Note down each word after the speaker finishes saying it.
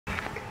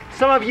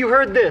Some of you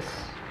heard this.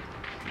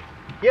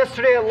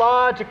 Yesterday at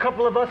Lodge, a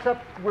couple of us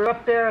were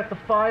up there at the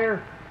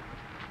fire.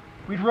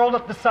 We'd rolled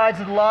up the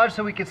sides of the lodge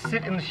so we could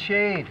sit in the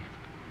shade.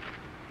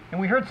 And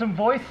we heard some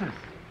voices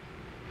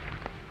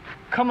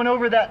coming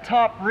over that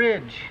top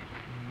ridge.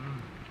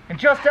 And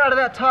just out of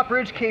that top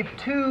ridge came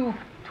two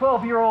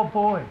 12-year-old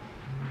boys.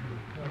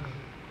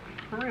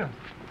 For real.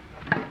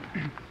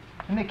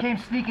 And they came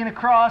sneaking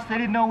across. They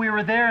didn't know we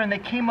were there, and they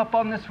came up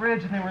on this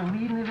ridge, and they were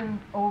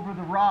leaning over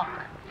the rock,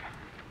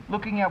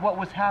 looking at what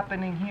was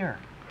happening here.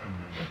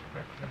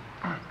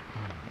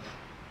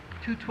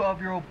 Two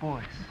 12-year-old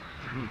boys.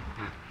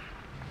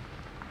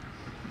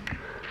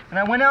 And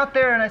I went out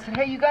there and I said,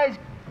 hey, you guys,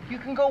 you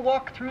can go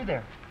walk through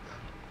there.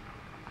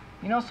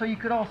 You know, so you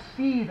could all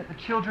see that the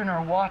children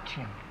are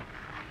watching.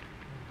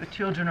 The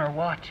children are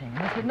watching. And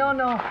they said, no,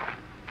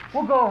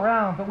 we'll go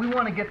around, but we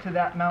want to get to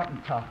that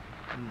mountaintop.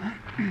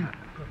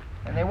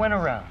 And they went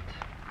around,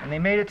 and they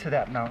made it to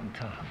that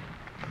mountaintop.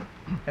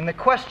 And the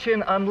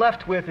question I'm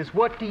left with is,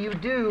 what do you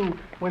do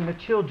when the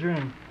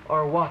children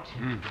are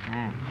watching?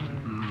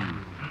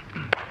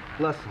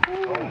 Blessings.